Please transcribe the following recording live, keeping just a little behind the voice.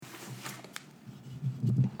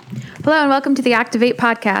Hello and welcome to the Activate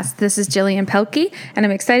podcast. This is Jillian Pelkey, and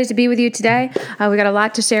I'm excited to be with you today. We got a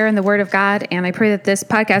lot to share in the Word of God, and I pray that this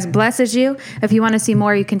podcast blesses you. If you want to see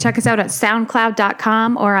more, you can check us out at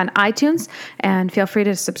soundcloud.com or on iTunes, and feel free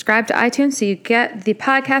to subscribe to iTunes so you get the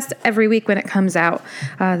podcast every week when it comes out.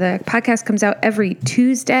 The podcast comes out every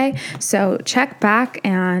Tuesday, so check back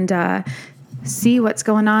and see what's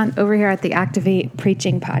going on over here at the Activate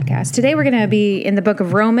Preaching Podcast. Today we're going to be in the book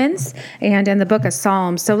of Romans and in the book of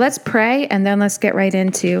Psalms. So let's pray and then let's get right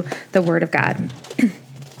into the Word of God.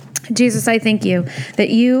 Jesus, I thank you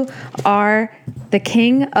that you are the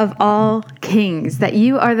King of all kings, that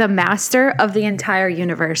you are the master of the entire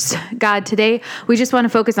universe. God, today we just want to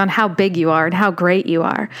focus on how big you are and how great you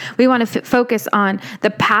are. We want to focus on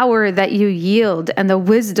the power that you yield and the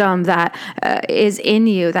wisdom that is in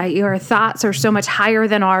you, that your thoughts are so much higher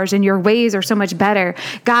than ours and your ways are so much better.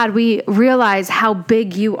 God, we realize how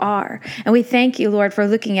big you are. And we thank you, Lord, for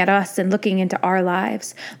looking at us and looking into our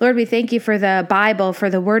lives. Lord, we thank you for the Bible, for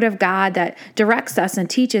the Word of God that directs us and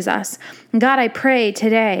teaches us. God, I pray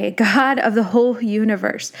today, God of the whole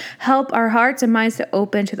universe, help our hearts and minds to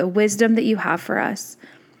open to the wisdom that you have for us.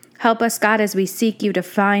 Help us, God, as we seek you to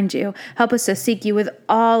find you. Help us to seek you with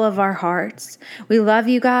all of our hearts. We love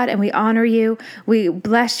you, God, and we honor you. We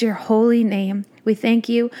bless your holy name. We thank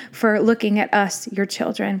you for looking at us, your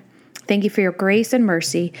children. Thank you for your grace and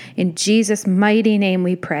mercy. In Jesus' mighty name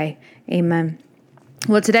we pray. Amen.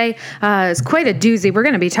 Well, today is quite a doozy. We're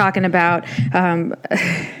going to be talking about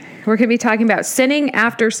sinning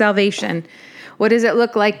after salvation. What does it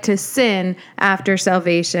look like to sin after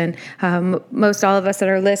salvation? Most all of us that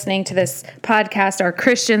are listening to this podcast are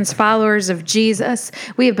Christians, followers of Jesus.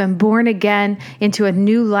 We have been born again into a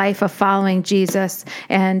new life of following Jesus.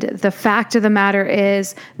 And the fact of the matter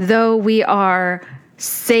is, though we are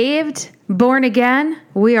saved, born again,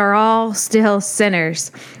 we are all still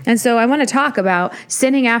sinners. And so I want to talk about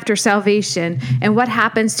sinning after salvation and what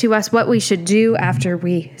happens to us, what we should do after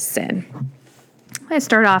we sin. Let's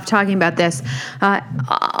start off talking about this.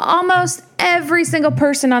 Almost every single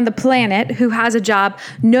person on the planet who has a job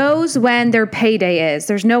knows when their payday is.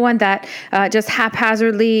 There's no one that just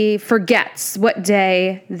haphazardly forgets what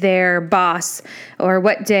day their boss or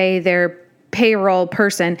what day their payroll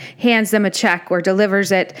person hands them a check or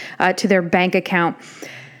delivers it to their bank account.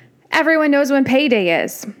 Everyone knows when payday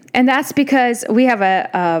is. And that's because we have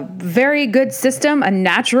a very good system, a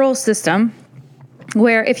natural system,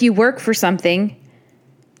 where if you work for something,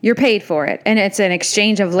 you're paid for it. And it's an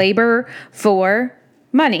exchange of labor for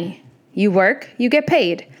money. You work, you get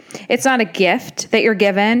paid. It's not a gift that you're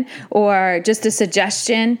given or just a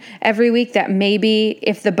suggestion every week that maybe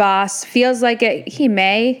if the boss feels like it, he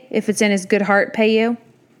may, if it's in his good heart, pay you,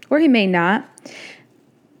 or he may not.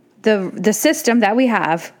 The system that we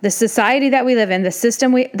have, the society that we live in, the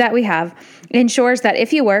system that we have ensures that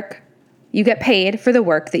if you work, you get paid for the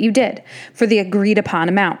work that you did, for the agreed upon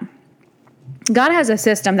amount. God has a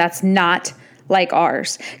system that's not like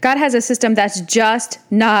ours. God has a system that's just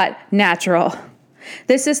not natural.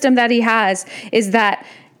 The system that he has is that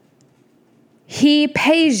he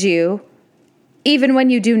pays you even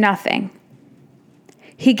when you do nothing.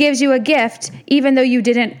 He gives you a gift even though you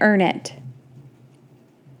didn't earn it.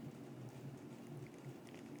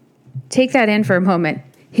 Take that in for a moment.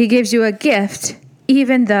 He gives you a gift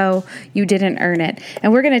even though you didn't earn it.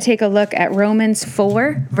 And we're going to take a look at Romans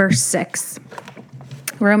 4, verse 6.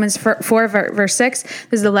 Romans 4, verse 6.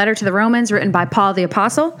 This is the letter to the Romans written by Paul the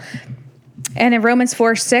Apostle. And in Romans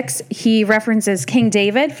 4:6, he references King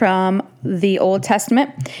David from the Old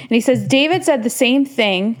Testament. And he says, David said the same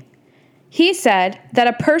thing. He said that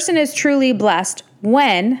a person is truly blessed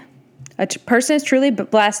when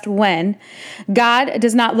God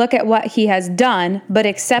does not look at what he has done, but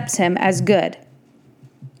accepts him as good.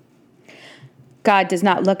 God does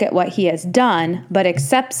not look at what he has done, but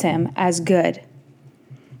accepts him as good.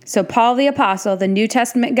 So Paul the Apostle, the New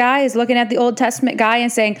Testament guy, is looking at the Old Testament guy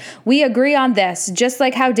and saying, we agree on this, just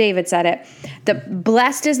like how David said it. The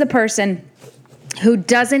blessed is the person who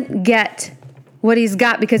doesn't get what he's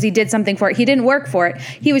got because he did something for it. He didn't work for it.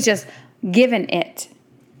 He was just given it.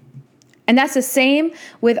 And that's the same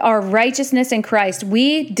with our righteousness in Christ.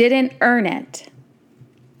 We didn't earn it.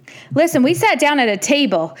 Listen, we sat down at a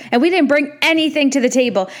table and we didn't bring anything to the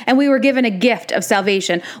table and we were given a gift of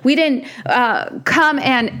salvation. We didn't come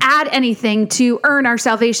and add anything to earn our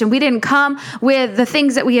salvation. We didn't come with the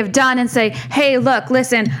things that we have done and say, hey, look,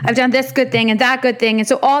 listen, I've done this good thing and that good thing. And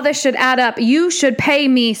so all this should add up. You should pay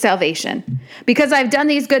me salvation because I've done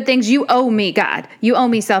these good things. You owe me, God. You owe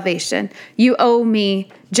me salvation. You owe me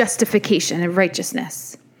justification and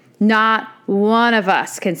righteousness. Not one of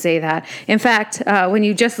us can say that. In fact, when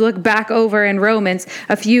you just look back over in Romans,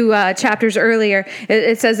 a few chapters earlier,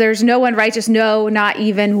 it says there's no one righteous, no, not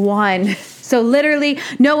even one. So literally,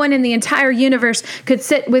 no one in the entire universe could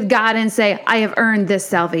sit with God and say, I have earned this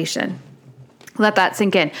salvation. Let that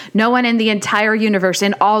sink in. No one in the entire universe,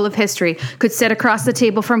 in all of history, could sit across the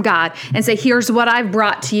table from God and say, here's what I've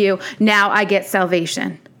brought to you. Now I get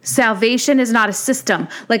salvation. Salvation is not a system,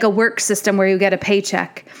 like a work system where you get a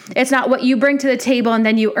paycheck. It's not what you bring to the table and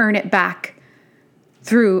then you earn it back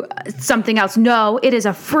through something else. No, it is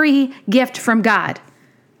a free gift from God.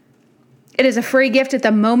 It is a free gift at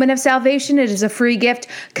the moment of salvation. It is a free gift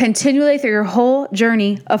continually through your whole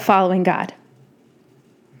journey of following God.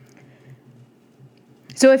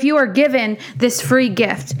 So if you are given this free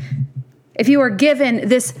gift, if you are given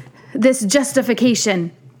this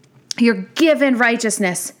justification, you're given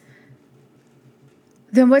righteousness,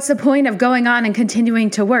 then what's the point of going on and continuing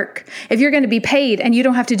to work? If you're going to be paid and you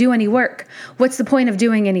don't have to do any work, what's the point of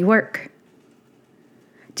doing any work?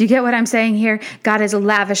 Do you get what I'm saying here? God has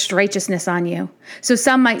lavished righteousness on you. So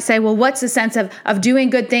some might say, well, what's the sense of doing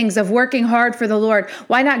good things, of working hard for the Lord?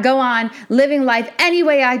 Why not go on living life any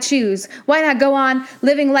way I choose? Why not go on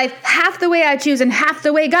living life half the way I choose and half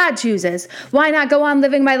the way God chooses? Why not go on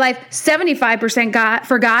living my life 75%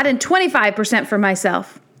 for God and 25% for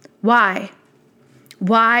myself? Why?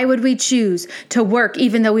 Why would we choose to work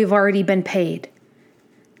even though we've already been paid?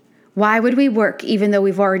 Why would we work even though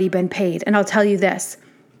we've already been paid? And I'll tell you this.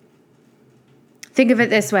 Think of it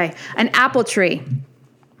this way. An apple tree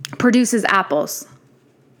produces apples.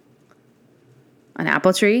 An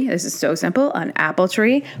apple tree, this is so simple. An apple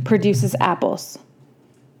tree produces apples.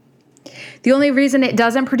 The only reason it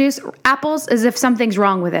doesn't produce apples is if something's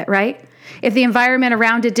wrong with it, right? If the environment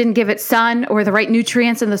around it didn't give it sun or the right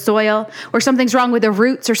nutrients in the soil, or something's wrong with the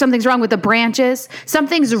roots, or something's wrong with the branches.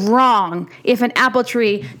 Something's wrong if an apple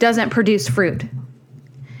tree doesn't produce fruit.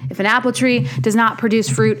 If an apple tree does not produce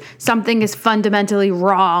fruit, something is fundamentally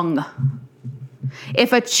wrong.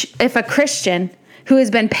 If a Christian who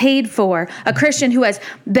has been paid for, a Christian who has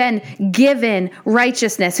been given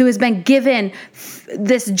righteousness, who has been given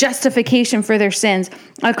this justification for their sins,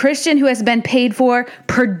 a Christian who has been paid for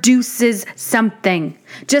produces something.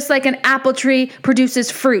 Just like an apple tree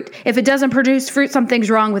produces fruit. If it doesn't produce fruit, something's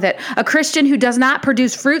wrong with it. A Christian who does not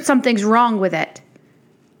produce fruit, something's wrong with it.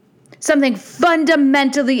 Something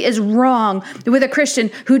fundamentally is wrong with a Christian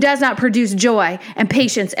who does not produce joy and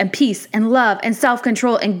patience and peace and love and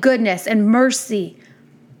self-control and goodness and mercy.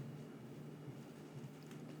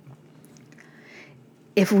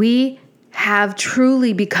 If we have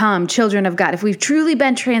truly become children of God, if we've truly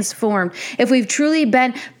been transformed, if we've truly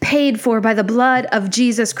been paid for by the blood of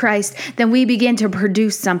Jesus Christ, then we begin to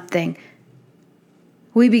produce something.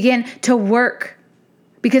 We begin to work.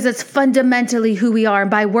 Because it's fundamentally who we are.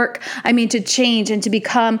 And by work, I mean to change and to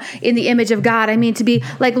become in the image of God. I mean to be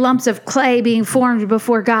like lumps of clay being formed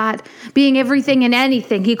before God, being everything and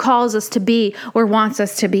anything He calls us to be or wants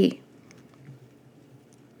us to be.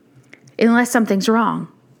 Unless something's wrong.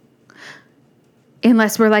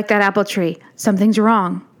 Unless we're like that apple tree, something's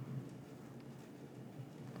wrong.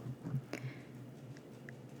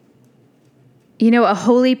 You know, a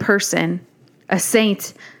holy person, a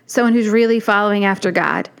saint, someone who's really following after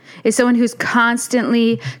God is someone who's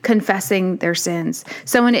constantly confessing their sins.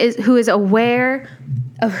 Someone who is aware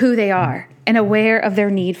of who they are and aware of their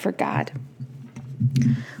need for God.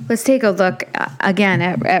 Let's take a look again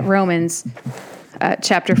at Romans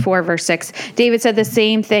chapter 4, verse 6. David said the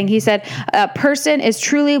same thing. He said, a person is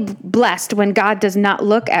truly blessed when God does not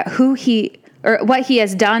look at what he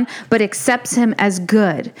has done, but accepts him as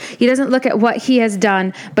good. He doesn't look at what he has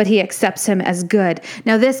done, but he accepts him as good.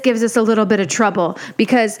 Now, this gives us a little bit of trouble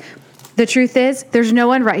because the truth is there's no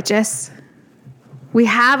one righteous. We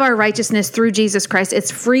have our righteousness through Jesus Christ.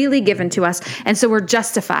 It's freely given to us. And so we're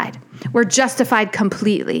justified. We're justified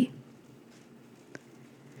completely.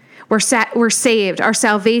 We're saved. Our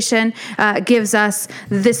salvation gives us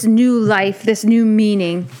this new life, this new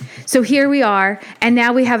meaning. So here we are, and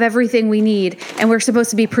now we have everything we need, and we're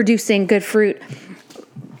supposed to be producing good fruit.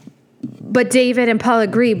 But David and Paul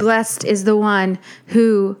agree, blessed is the one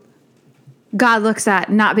who God looks at,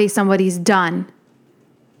 not based on what he's done,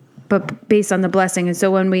 but based on the blessing. And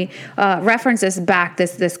so when we reference this back,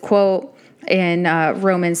 this quote in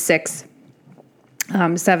Romans 6,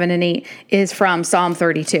 7 and 8 is from Psalm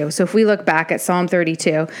 32. So if we look back at Psalm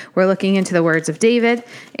 32, we're looking into the words of David.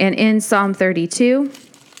 And in Psalm 32,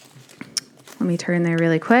 let me turn there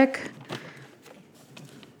really quick.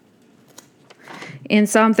 In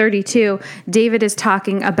Psalm 32, David is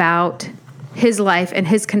talking about his life and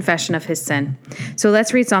his confession of his sin. So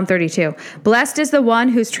let's read Psalm 32. Blessed is the one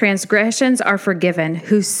whose transgressions are forgiven,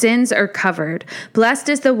 whose sins are covered. Blessed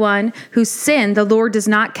is the one whose sin the Lord does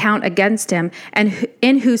not count against him, and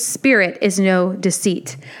in whose spirit is no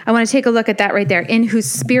deceit. I want to take a look at that right there. In whose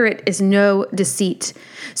spirit is no deceit.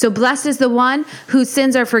 So blessed is the one whose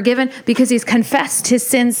sins are forgiven because he's confessed his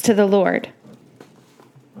sins to the Lord.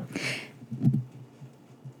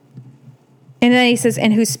 And then he says,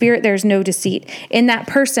 in whose spirit there is no deceit. In that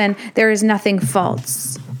person, there is nothing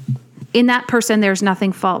false. In that person, there's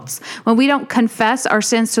nothing false. When we don't confess our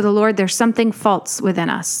sins to the Lord, there's something false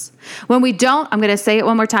within us. When we don't, I'm going to say it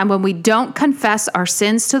one more time. When we don't confess our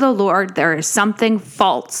sins to the Lord, there is something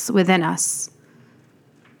false within us.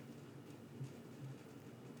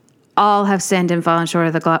 All have sinned and fallen short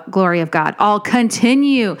of the glory of God. All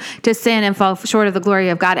continue to sin and fall short of the glory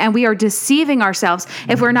of God. And we are deceiving ourselves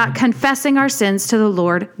if we're not confessing our sins to the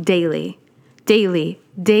Lord daily. Daily.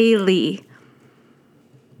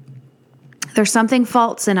 There's something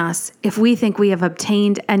false in us if we think we have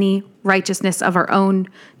obtained any righteousness of our own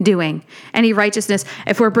doing. Any righteousness,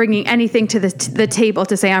 if we're bringing anything to the table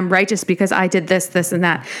to say, I'm righteous because I did this, this, and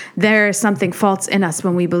that. There is something false in us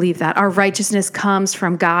when we believe that. Our righteousness comes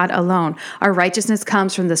from God alone. Our righteousness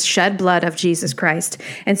comes from the shed blood of Jesus Christ.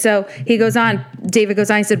 And so David goes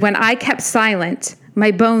on, he said, when I kept silent, my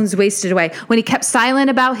bones wasted away. When he kept silent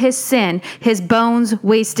about his sin, his bones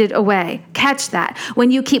wasted away. Catch that. When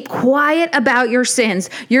you keep quiet about your sins,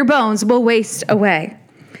 your bones will waste away.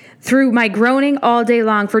 Through my groaning all day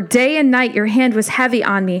long, for day and night your hand was heavy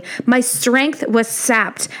on me. My strength was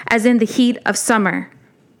sapped as in the heat of summer.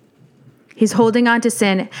 He's holding on to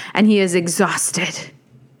sin and he is exhausted.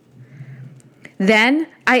 Then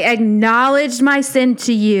I acknowledged my sin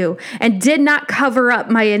to you and did not cover up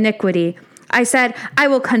my iniquity. I said, I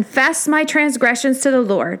will confess my transgressions to the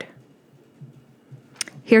Lord.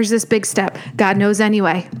 Here's this big step. God knows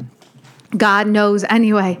anyway. God knows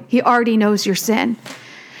anyway. He already knows your sin.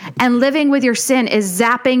 And living with your sin is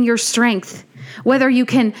zapping your strength. Whether you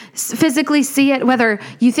can physically see it, whether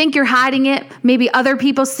you think you're hiding it, maybe other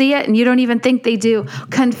people see it and you don't even think they do.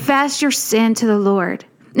 Confess your sin to the Lord.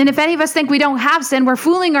 And if any of us think we don't have sin, we're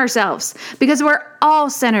fooling ourselves because we're all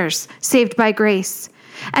sinners saved by grace.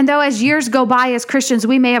 And though as years go by as Christians,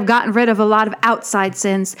 we may have gotten rid of a lot of outside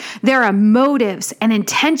sins, there are motives and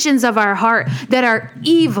intentions of our heart that are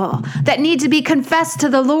evil, that need to be confessed to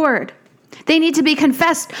the Lord. They need to be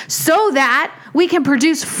confessed so that we can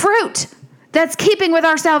produce fruit that's keeping with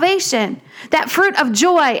our salvation. That fruit of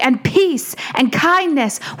joy and peace and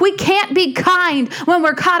kindness. We can't be kind when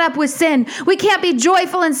we're caught up with sin. We can't be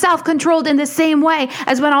joyful and self-controlled in the same way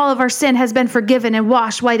as when all of our sin has been forgiven and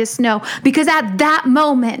washed white as snow. Because at that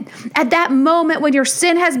moment when your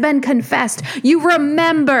sin has been confessed, you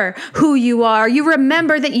remember who you are. You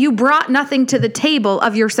remember that you brought nothing to the table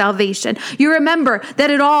of your salvation. You remember that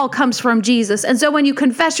it all comes from Jesus. And so when you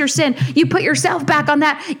confess your sin, you put yourself back on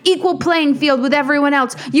that equal playing field with everyone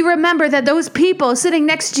else. You remember that those people sitting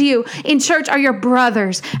next to you in church are your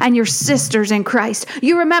brothers and your sisters in Christ.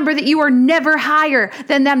 You remember that you are never higher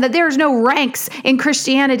than them, that there is no ranks in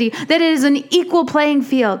Christianity, that it is an equal playing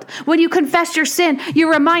field. When you confess your sin,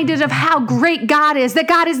 you're reminded of how great God is, that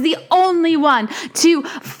God is the only one to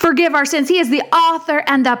forgive our sins. He is the author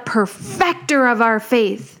and the perfecter of our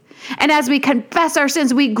faith. And as we confess our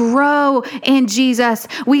sins, we grow in Jesus.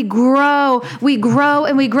 We grow,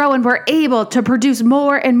 and we're able to produce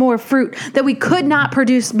more and more fruit that we could not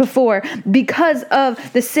produce before because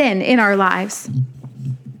of the sin in our lives.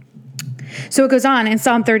 So it goes on in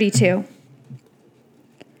Psalm 32.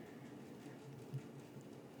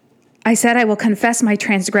 I said, I will confess my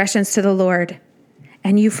transgressions to the Lord,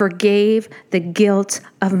 and you forgave the guilt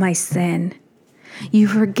of my sin. You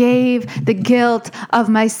forgave the guilt of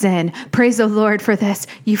my sin. Praise the Lord for this.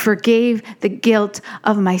 You forgave the guilt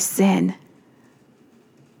of my sin.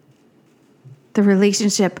 The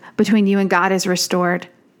relationship between you and God is restored.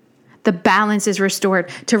 The balance is restored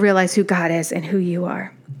to realize who God is and who you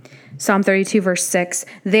are. Psalm 32, verse 6.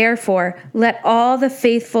 Therefore, let all the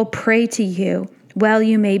faithful pray to you while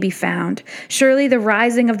you may be found. Surely the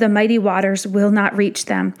rising of the mighty waters will not reach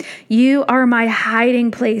them. You are my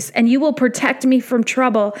hiding place, and you will protect me from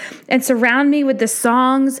trouble and surround me with the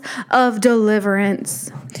songs of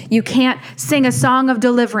deliverance. You can't sing a song of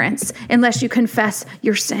deliverance unless you confess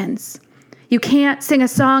your sins. You can't sing a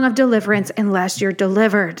song of deliverance unless you're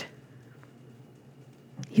delivered.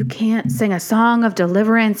 You can't sing a song of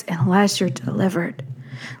deliverance unless you're delivered.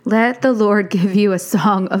 Let the Lord give you a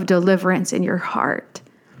song of deliverance in your heart.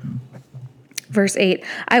 Verse 8,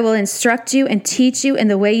 I will instruct you and teach you in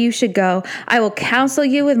the way you should go. I will counsel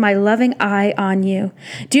you with my loving eye on you.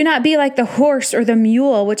 Do not be like the horse or the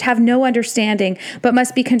mule, which have no understanding, but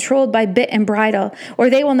must be controlled by bit and bridle, or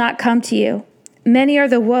they will not come to you. Many are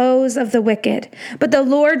the woes of the wicked, but the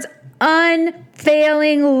Lord's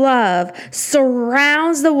unfailing love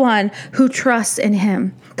surrounds the one who trusts in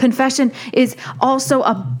him. Confession is also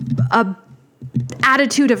a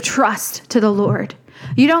attitude of trust to the Lord.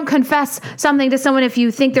 You don't confess something to someone if you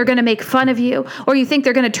think they're going to make fun of you, or you think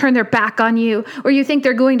they're going to turn their back on you, or you think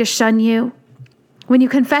they're going to shun you. When you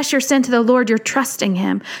confess your sin to the Lord, you're trusting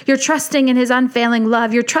him. You're trusting in his unfailing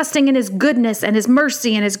love. You're trusting in his goodness and his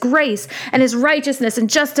mercy and his grace and his righteousness and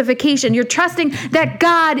justification. You're trusting that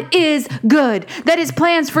God is good, that his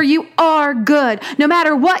plans for you are good. No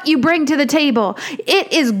matter what you bring to the table,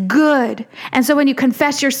 it is good. And so when you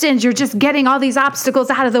confess your sins, you're just getting all these obstacles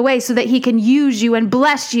out of the way so that he can use you and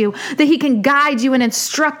bless you, that he can guide you and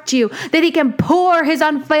instruct you, that he can pour his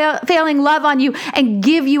unfailing love on you and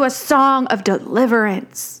give you a song of deliverance.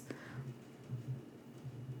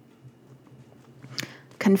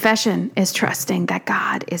 Confession is trusting that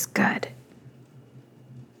God is good.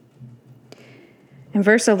 In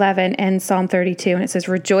verse 11 ends Psalm 32, and it says,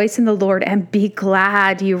 rejoice in the Lord and be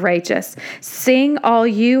glad, you righteous. Sing, all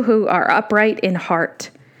you who are upright in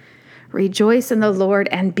heart. Rejoice in the Lord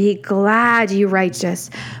and be glad, you righteous.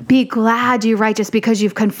 Be glad, you righteous, because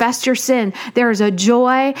you've confessed your sin. There is a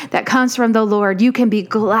joy that comes from the Lord. You can be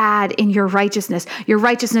glad in your righteousness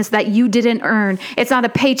that you didn't earn. It's not a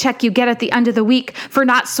paycheck you get at the end of the week for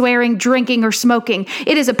not swearing, drinking, or smoking.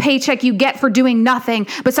 It is a paycheck you get for doing nothing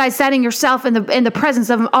besides setting yourself in the presence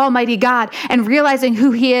of Almighty God and realizing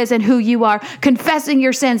who he is and who you are, confessing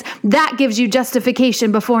your sins. That gives you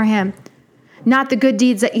justification before him. Not the good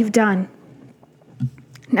deeds that you've done.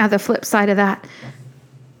 Now, the flip side of that,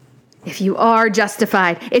 if you are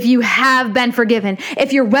justified, if you have been forgiven,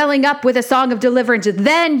 if you're welling up with a song of deliverance,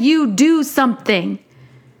 then you do something.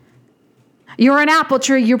 You're an apple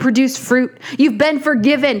tree, you produce fruit. You've been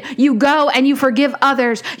forgiven, you go and you forgive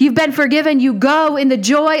others. You've been forgiven, you go in the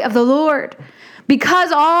joy of the Lord.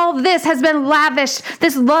 Because all this has been lavished,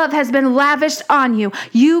 this love has been lavished on you,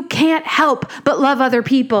 you can't help but love other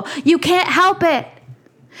people. You can't help it.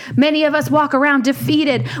 Many of us walk around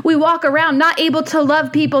defeated. We walk around not able to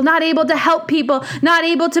love people, not able to help people, not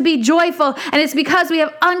able to be joyful. And it's because we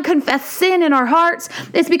have unconfessed sin in our hearts.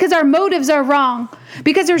 It's because our motives are wrong.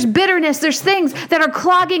 Because there's bitterness, there's things that are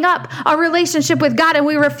clogging up our relationship with God, and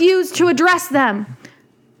we refuse to address them.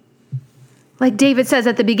 Like David says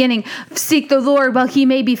at the beginning, seek the Lord while he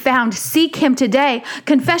may be found. Seek him today.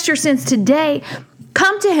 Confess your sins today.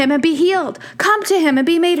 Come to him and be healed. Come to him and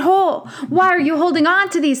be made whole. Why are you holding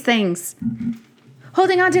on to these things?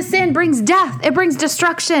 Holding on to sin brings death. It brings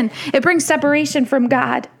destruction. It brings separation from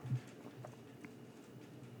God.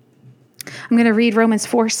 I'm going to read Romans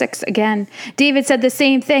 4:6 again. David said the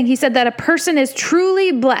same thing. He said that a person is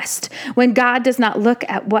truly blessed when God does not look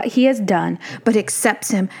at what he has done, but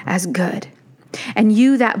accepts him as good. And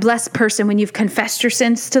you, that blessed person, when you've confessed your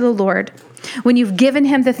sins to the Lord, when you've given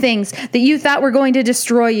him the things that you thought were going to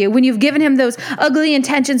destroy you, when you've given him those ugly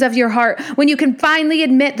intentions of your heart, when you can finally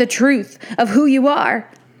admit the truth of who you are,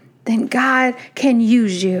 then God can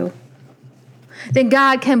use you. Then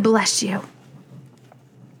God can bless you.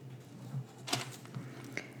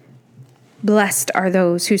 Blessed are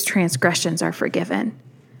those whose transgressions are forgiven.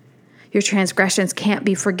 Your transgressions can't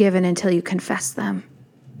be forgiven until you confess them.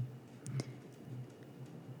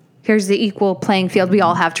 Here's the equal playing field. We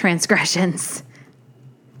all have transgressions.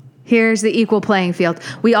 Here's the equal playing field.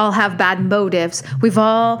 We all have bad motives. We've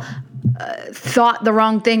all thought the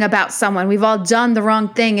wrong thing about someone. We've all done the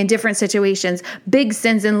wrong thing in different situations. Big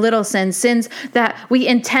sins and little sins. Sins that we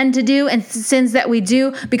intend to do and sins that we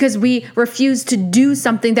do because we refuse to do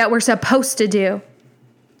something that we're supposed to do.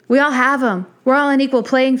 We all have them. We're all an equal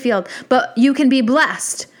playing field. But you can be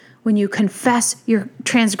blessed when you confess your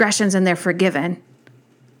transgressions and they're forgiven.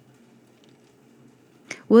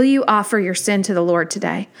 Will you offer your sin to the Lord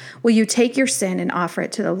today? Will you take your sin and offer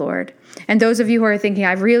it to the Lord? And those of you who are thinking,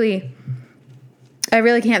 I really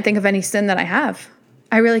can't think of any sin that I have.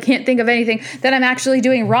 I really can't think of anything that I'm actually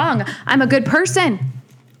doing wrong. I'm a good person.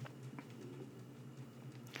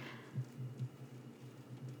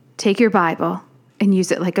 Take your Bible and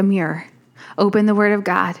use it like a mirror. Open the Word of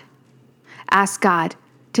God. Ask God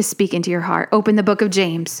to speak into your heart. Open the book of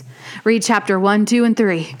James. Read chapter 1, 2, and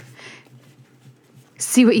 3.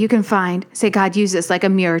 See what you can find. Say, God, use this like a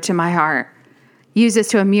mirror to my heart. Use this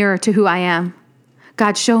to a mirror to who I am.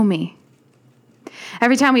 God, show me.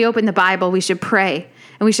 Every time we open the Bible, we should pray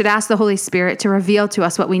And we should ask the Holy Spirit to reveal to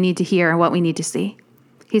us what we need to hear and what we need to see.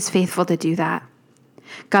 He's faithful to do that.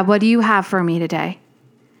 God, what do you have for me today?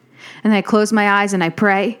 And then I close my eyes and I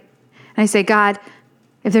pray. And I say, God,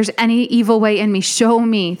 if there's any evil way in me, show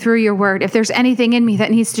me through your word. If there's anything in me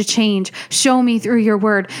that needs to change, show me through your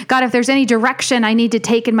word. God, if there's any direction I need to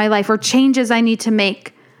take in my life or changes I need to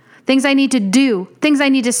make, things I need to do, things I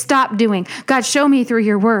need to stop doing, God, show me through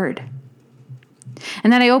your word.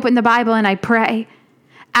 And then I open the Bible and I pray.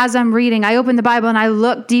 As I'm reading, I open the Bible and I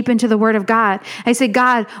look deep into the word of God. I say,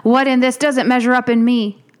 God, what in this doesn't measure up in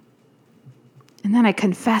me? And then I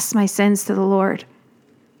confess my sins to the Lord.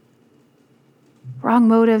 Wrong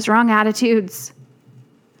motives, wrong attitudes,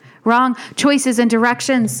 wrong choices and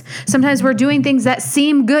directions. Sometimes we're doing things that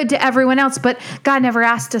seem good to everyone else, but God never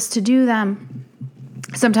asked us to do them.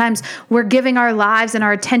 Sometimes we're giving our lives and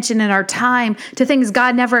our attention and our time to things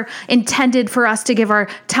God never intended for us to give our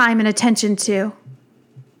time and attention to.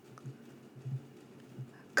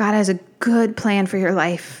 God has a good plan for your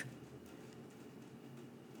life.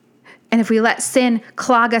 And if we let sin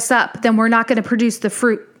clog us up, then we're not going to produce the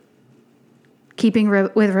fruit. Keeping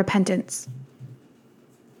with repentance.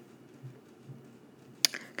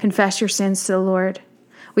 Confess your sins to the Lord.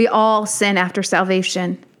 We all sin after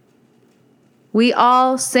salvation. We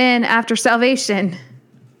all sin after salvation.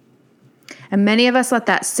 And many of us let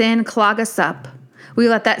that sin clog us up. We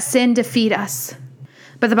let that sin defeat us.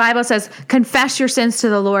 But the Bible says, confess your sins to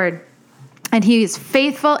the Lord. And he is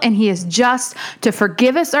faithful and he is just to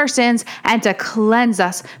forgive us our sins and to cleanse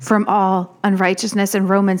us from all unrighteousness. And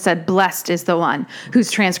Romans said, blessed is the one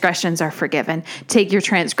whose transgressions are forgiven. Take your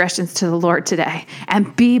transgressions to the Lord today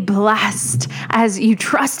and be blessed as you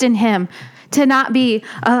trust in him to not be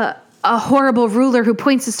a horrible ruler who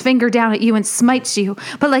points his finger down at you and smites you.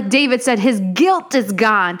 But like David said, his guilt is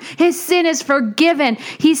gone. His sin is forgiven.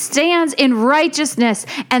 He stands in righteousness,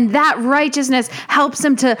 and that righteousness helps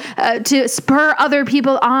him to spur other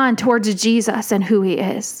people on towards Jesus and who he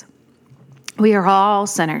is. We are all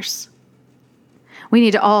sinners. We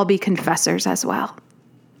need to all be confessors as well.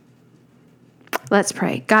 Let's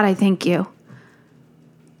pray. God, I thank you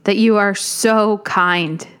that you are so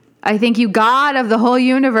kind. I thank you, God of the whole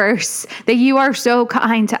universe, that you are so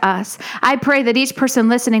kind to us. I pray that each person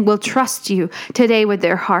listening will trust you today with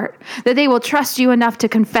their heart, that they will trust you enough to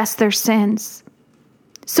confess their sins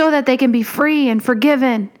so that they can be free and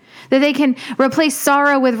forgiven, that they can replace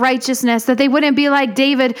sorrow with righteousness, that they wouldn't be like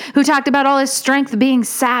David who talked about all his strength being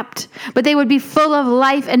sapped, but they would be full of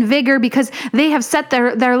life and vigor because they have set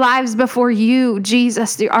their lives before you,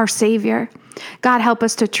 Jesus, our Savior. God, help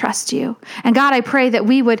us to trust you. And God, I pray that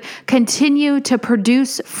we would continue to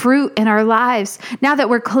produce fruit in our lives now that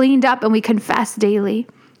we're cleaned up and we confess daily.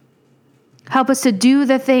 Help us to do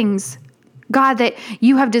the things, God, that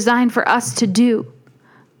you have designed for us to do.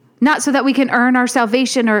 Not so that we can earn our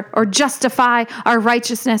salvation or justify our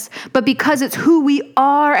righteousness, but because it's who we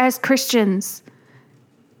are as Christians.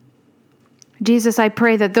 Jesus, I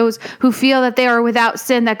pray that those who feel that they are without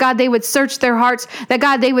sin, that God, they would search their hearts, that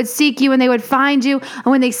God, they would seek you and they would find you. And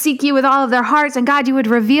when they seek you with all of their hearts, and God, you would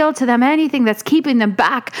reveal to them anything that's keeping them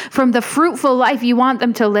back from the fruitful life you want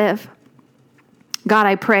them to live. God,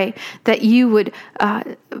 I pray that you would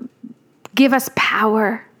give us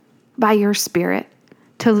power by your Spirit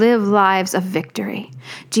to live lives of victory.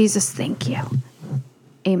 Jesus, thank you.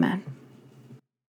 Amen.